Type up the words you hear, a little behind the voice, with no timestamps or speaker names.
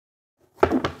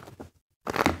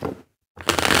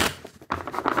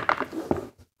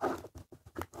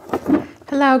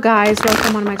Hello guys,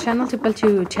 welcome on my channel Triple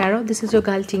Two Tarot. This is your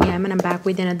girl Tingam and I'm back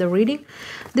with another reading.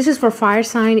 This is for fire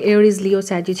sign Aries, Leo,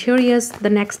 Sagittarius, the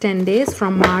next 10 days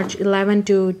from March 11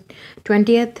 to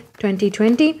 20th,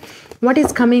 2020. What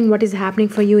is coming, what is happening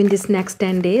for you in this next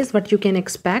 10 days, what you can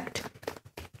expect.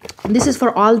 This is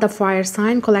for all the fire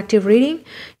sign collective reading,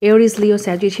 Aries, Leo,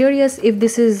 Sagittarius. If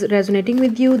this is resonating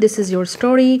with you, this is your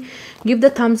story. Give the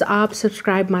thumbs up,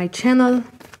 subscribe my channel.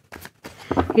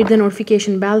 Hit the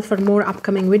notification bell for more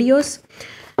upcoming videos.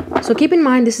 So keep in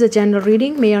mind, this is a general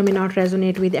reading, may or may not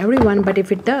resonate with everyone, but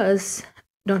if it does,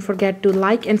 don't forget to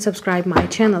like and subscribe my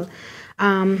channel.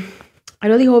 I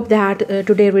really hope that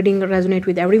today reading resonate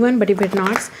with everyone, but if it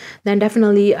not, then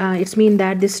definitely it's mean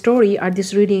that this story or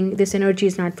this reading, this energy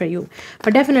is not for you.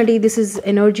 But definitely this is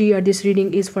energy or this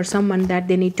reading is for someone that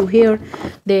they need to hear,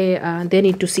 they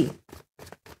need to see.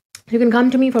 You can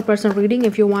come to me for personal reading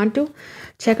if you want to.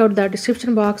 Check out the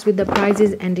description box with the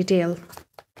prices and detail.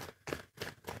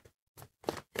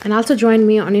 And also join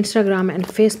me on Instagram and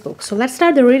Facebook. So let's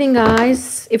start the reading,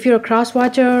 guys. If you're a cross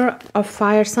watcher of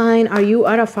fire sign or you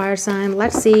are a fire sign,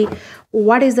 let's see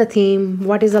what is the theme,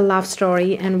 what is the love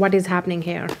story, and what is happening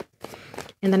here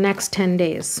in the next 10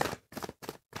 days.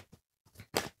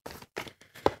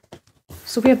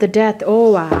 So we have the death.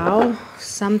 Oh, wow.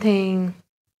 Something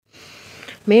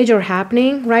major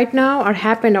happening right now or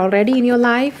happened already in your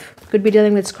life. Could be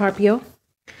dealing with Scorpio.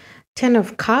 10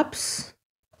 of Cups.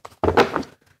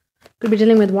 Could be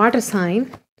dealing with water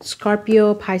sign.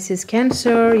 Scorpio, Pisces,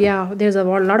 Cancer. Yeah, there's a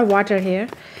lot of water here.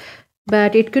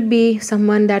 But it could be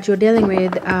someone that you're dealing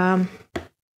with.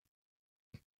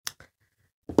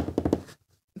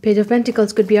 Page of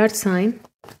Pentacles could be Earth sign.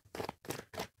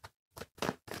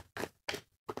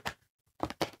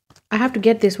 I have to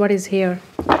get this. What is here?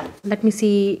 Let me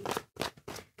see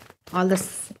all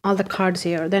the cards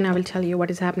here. Then I will tell you what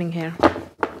is happening here.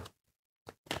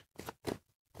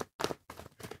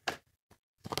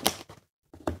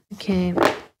 Okay.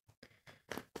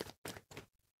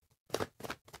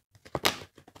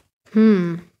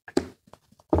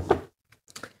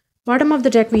 Bottom of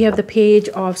the deck we have the Page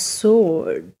of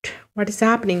Swords. What is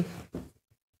happening?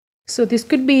 So this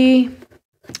could be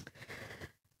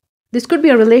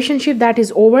a relationship that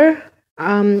is over.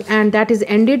 And that is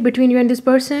ended between you and this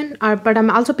person, but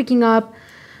I'm also picking up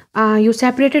you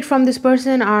separated from this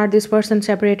person or this person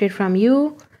separated from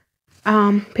you.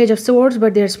 Page of Swords,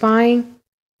 but they're spying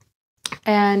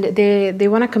and they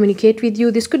want to communicate with you.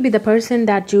 This could be the person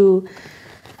that you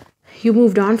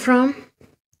moved on from.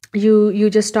 You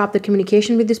just stopped the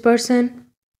communication with this person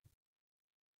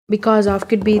because of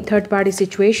could be third-party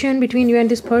situation between you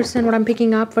and this person. What I'm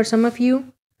picking up for some of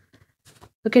you.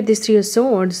 Look at this Three of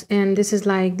Swords, and this is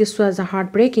like, this was a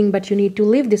heartbreaking, but you need to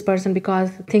leave this person because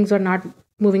things are not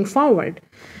moving forward.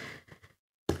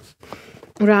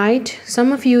 Right?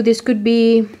 Some of you, this could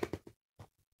be,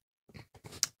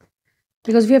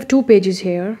 because we have two pages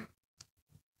here.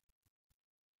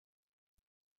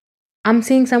 I'm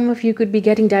seeing some of you could be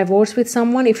getting divorced with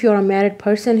someone. If you're a married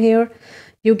person here,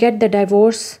 you get the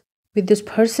divorce with this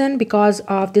person because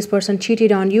of this person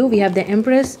cheated on you. We have the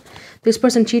Empress. This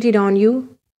person cheated on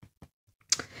you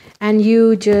and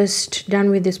you just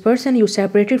done with this person. You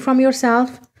separated from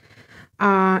yourself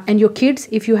and your kids.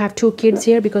 If you have two kids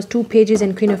here, because two pages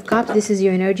and Queen of Cups, this is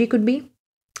your energy could be.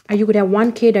 Or you could have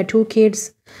one kid or two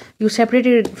kids. You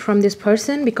separated from this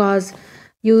person because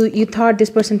you thought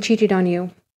this person cheated on you.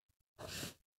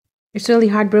 It's really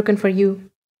heartbroken for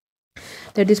you.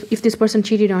 That if this person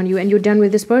cheated on you and you're done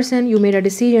with this person, you made a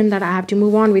decision that I have to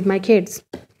move on with my kids.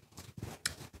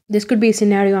 This could be a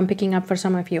scenario I'm picking up for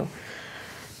some of you.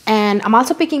 And I'm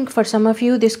also picking for some of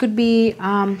you, this could be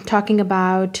talking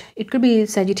about, it could be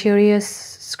Sagittarius,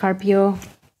 Scorpio,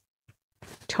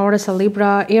 Taurus, or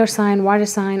Libra, air sign, water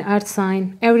sign, earth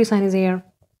sign. Every sign is air,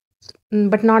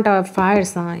 but not a fire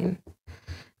sign.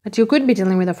 But you could be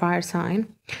dealing with a fire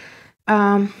sign.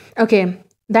 Okay,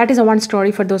 that is a one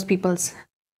story for those peoples.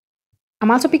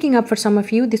 I'm also picking up for some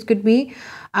of you, this could be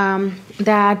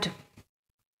that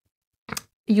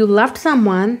you loved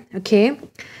someone, okay?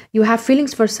 You have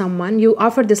feelings for someone. You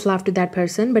offered this love to that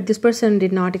person, but this person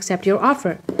did not accept your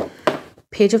offer.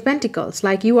 Page of Pentacles,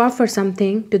 like you offer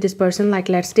something to this person, like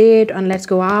let's date and let's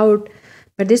go out,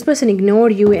 but this person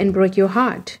ignored you and broke your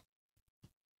heart.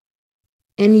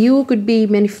 And you could be,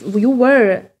 you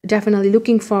were definitely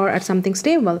looking for something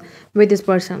stable with this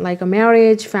person, like a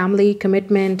marriage, family,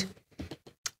 commitment.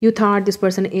 You thought this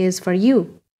person is for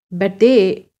you, but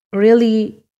they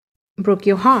really broke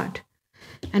your heart.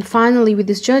 And finally, with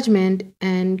this Judgment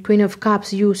and Queen of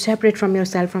Cups, you separate from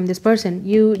yourself from this person.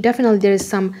 You definitely, there is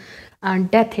some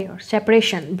death here,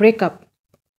 separation, breakup.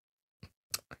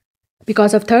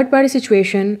 because of third party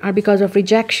situation, or because of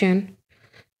rejection,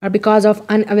 or because of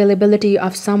unavailability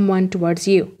of someone towards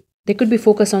you. They could be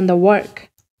focused on the work.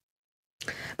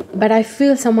 But I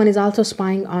feel someone is also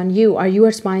spying on you, or you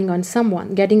are spying on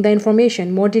someone, getting the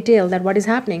information, more detail that what is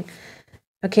happening.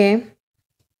 Okay.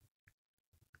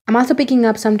 I'm also picking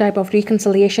up some type of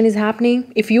reconciliation is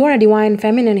happening. If you are a divine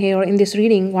feminine here in this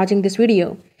reading, watching this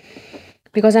video,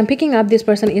 because I'm picking up this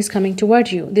person is coming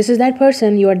towards you. This is that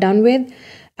person you are done with,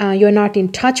 you're not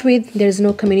in touch with, there is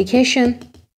no communication.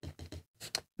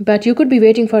 But you could be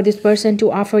waiting for this person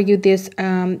to offer you this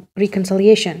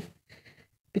reconciliation.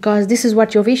 Because this is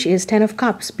what your wish is, 10 of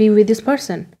Cups, be with this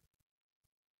person.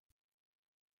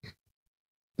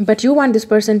 But you want this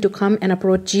person to come and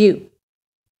approach you.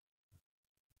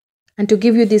 And to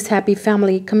give you this happy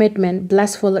family commitment,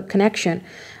 blissful connection,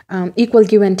 equal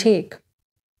give and take.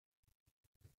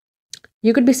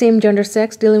 You could be same gender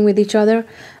sex dealing with each other,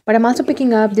 but I'm also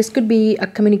picking up this could be a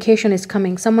communication is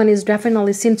coming. Someone is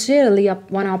definitely sincerely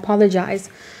want to apologize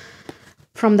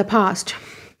from the past.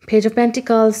 Page of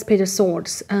Pentacles, Page of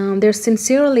Swords. They're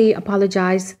sincerely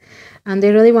apologize, and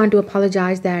they really want to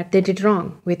apologize that they did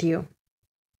wrong with you.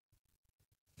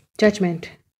 Judgment.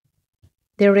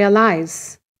 They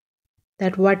realize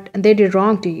that what they did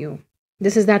wrong to you.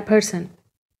 This is that person.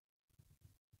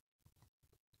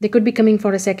 They could be coming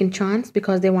for a second chance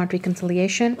because they want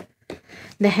reconciliation.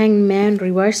 The Hanged Man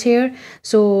reverse here.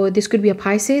 So this could be a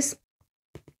Pisces,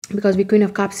 because the Queen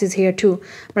of Cups is here too.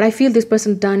 But I feel this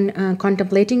person done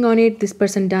contemplating on it. This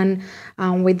person done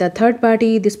with the third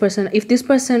party. This person,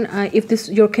 if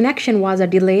your connection was a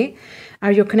delay,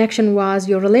 or your connection was,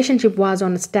 your relationship was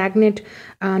on a stagnant,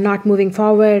 not moving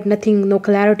forward, nothing, no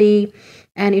clarity,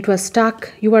 and it was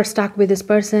stuck. You are stuck with this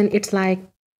person. It's like,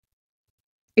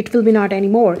 it will be not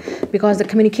anymore, because the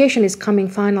communication is coming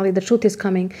finally, the truth is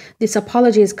coming, this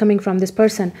apology is coming from this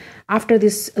person after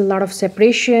this a lot of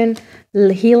separation,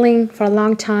 healing for a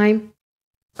long time,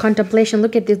 contemplation.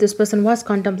 Look at this person was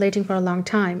contemplating for a long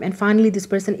time, and finally this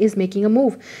person is making a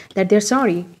move that they're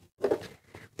sorry.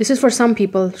 This is for some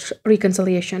people,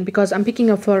 reconciliation, because I'm picking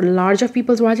up for large of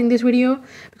people watching this video,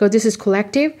 because this is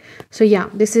collective. So yeah,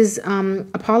 this is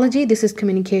apology, this is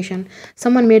communication.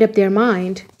 Someone made up their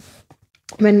mind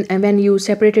when you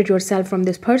separated yourself from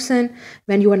this person,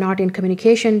 when you are not in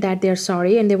communication, that they're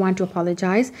sorry and they want to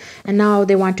apologize, and now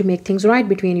they want to make things right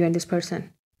between you and this person.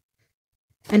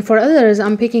 And for others,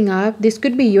 I'm picking up this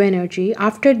could be your energy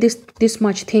after this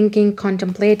much thinking,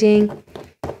 contemplating,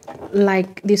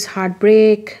 like this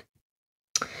heartbreak.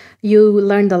 You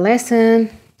learned the lesson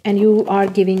and you are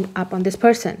giving up on this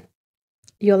person.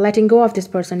 You're letting go of this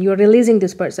person, you're releasing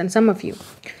this person, some of you,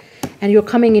 and you're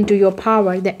coming into your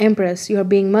power, the Empress. You're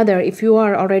being mother. If you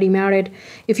are already married,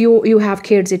 if you have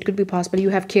kids, it could be possible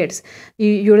you have kids.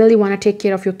 You really want to take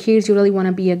care of your kids. You really want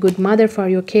to be a good mother for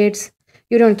your kids.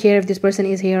 You don't care if this person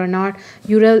is here or not.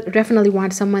 You definitely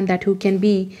want someone that who can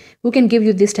give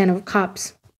you this 10 of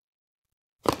Cups.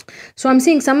 So I'm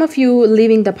seeing some of you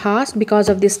leaving the past because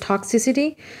of this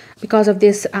toxicity, because of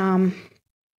this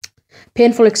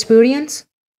painful experience,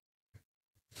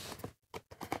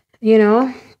 you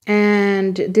know.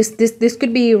 And this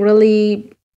could be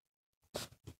really,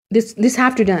 this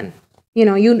have to done, you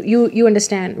know. You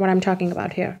understand what I'm talking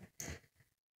about here,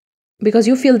 because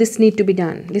you feel this need to be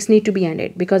done, this need to be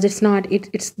ended, because it's not,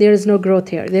 there is no growth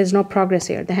here, there's no progress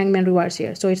here, the Hangman reverse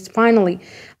here. So it's finally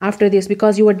after this,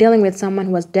 because you were dealing with someone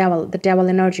who was the devil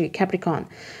energy, Capricorn.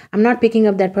 I'm not picking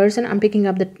up that person, I'm picking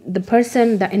up the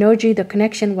person, the energy, the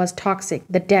connection was toxic,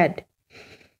 the dead.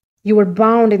 You were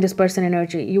bound in this person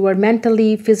energy. You were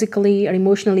mentally, physically, or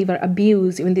emotionally were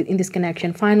abused in this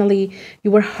connection. Finally, you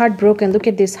were heartbroken. Look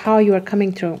at this, how you are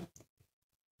coming through.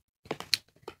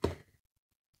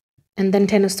 And then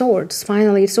 10 of Swords.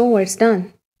 Finally, it's over. It's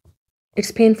done.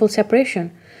 It's painful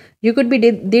separation. You could be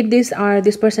did this, or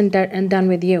this person done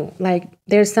with you. Like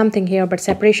there's something here, but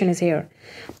separation is here.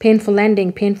 Painful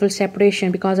ending, painful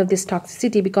separation because of this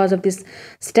toxicity, because of this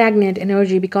stagnant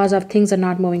energy, because of things are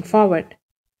not moving forward.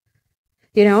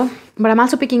 You know, but I'm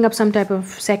also picking up some type of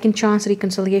second chance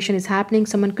reconciliation is happening.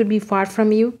 Someone could be far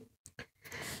from you.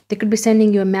 They could be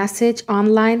sending you a message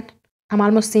online. I'm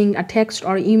almost seeing a text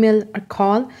or email or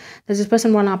call. Does this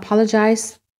person want to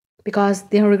apologize because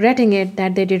they are regretting it,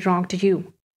 that they did wrong to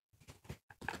you?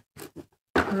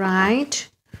 Right.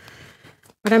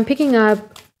 But I'm picking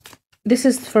up, this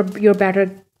is for your better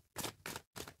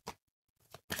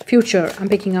future. I'm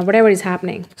picking up whatever is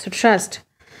happening. So trust.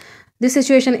 This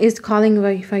situation is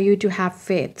calling for you to have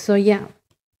faith. So yeah.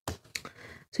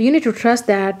 So you need to trust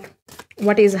that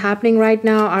what is happening right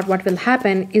now, or what will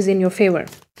happen, is in your favor.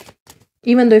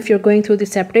 Even though if you're going through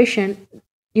this separation,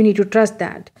 You need to trust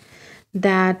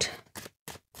that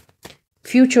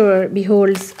future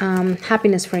beholds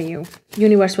happiness for you.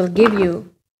 Universe will give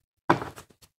you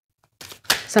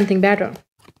something better.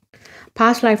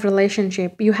 Past life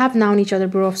relationship, you have known each other,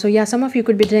 bro. So yeah, some of you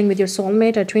could be dealing with your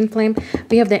soulmate or twin flame.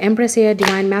 We have the Empress here,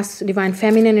 divine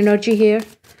feminine energy here.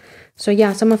 So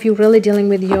yeah, some of you really dealing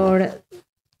with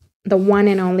the one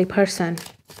and only person.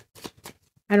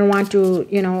 I don't want to,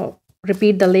 you know,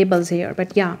 repeat the labels here,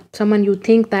 but yeah, someone you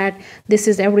think that this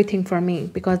is everything for me,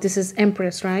 because this is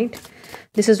Empress, right?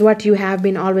 This is what you have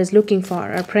been always looking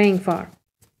for or praying for.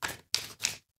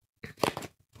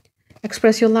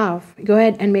 Express your love. Go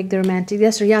ahead and make the romantic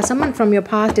gesture. Yeah, someone from your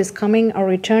past is coming or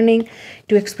returning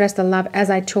to express the love,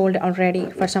 as I told already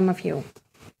for some of you.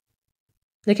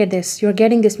 Look at this. You're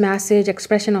getting this message,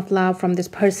 expression of love from this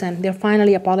person. They're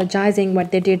finally apologizing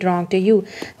what they did wrong to you.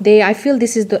 I feel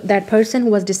this is that person who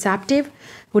was deceptive,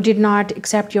 who did not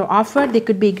accept your offer. They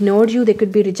could be ignored you. They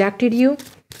could be rejected you.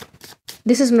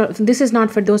 This is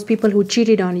not for those people who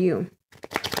cheated on you.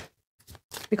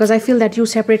 Because I feel that you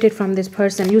separated from this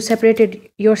person. You separated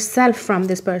yourself from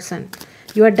this person.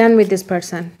 You are done with this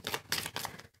person.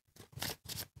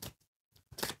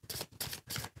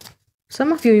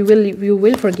 Some of you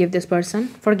will forgive this person.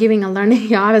 Forgiving and learning.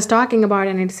 Yeah, I was talking about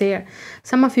it and it's here.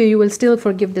 Some of you will still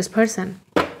forgive this person.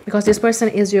 Because this person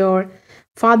is your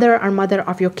father or mother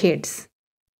of your kids.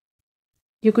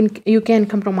 You can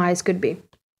compromise, could be.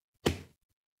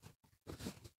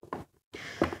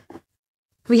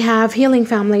 We have healing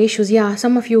family issues. Yeah,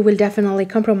 some of you will definitely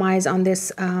compromise on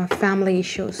this family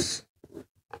issues.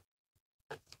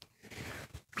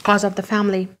 Because of the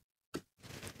family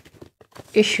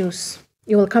issues,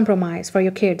 you will compromise for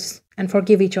your kids and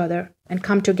forgive each other and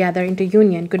come together into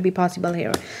union. Could be possible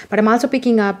here. But I'm also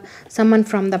picking up someone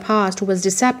from the past who was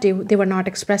deceptive. They were not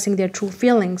expressing their true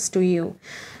feelings to you.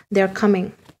 They're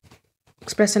coming.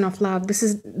 Expression of love.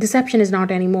 Deception is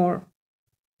not anymore.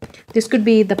 This could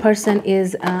be the person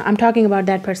is, I'm talking about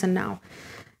that person now.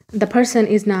 The person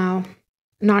is now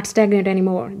not stagnant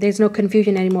anymore. There's no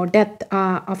confusion anymore. Death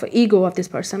of ego of this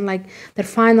person. Like they're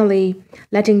finally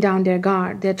letting down their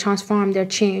guard. They're transformed, they're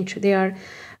changed. They are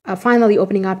finally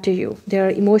opening up to you.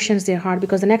 Their emotions, their heart,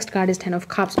 because the next card is 10 of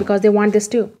Cups, because they want this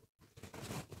too.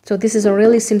 So this is a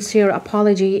really sincere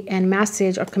apology and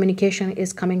message or communication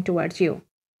is coming towards you.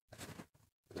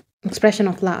 Expression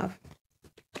of love.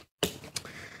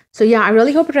 So yeah, I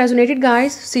really hope it resonated,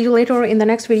 guys. See you later in the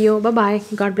next video. Bye-bye.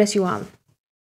 God bless you all.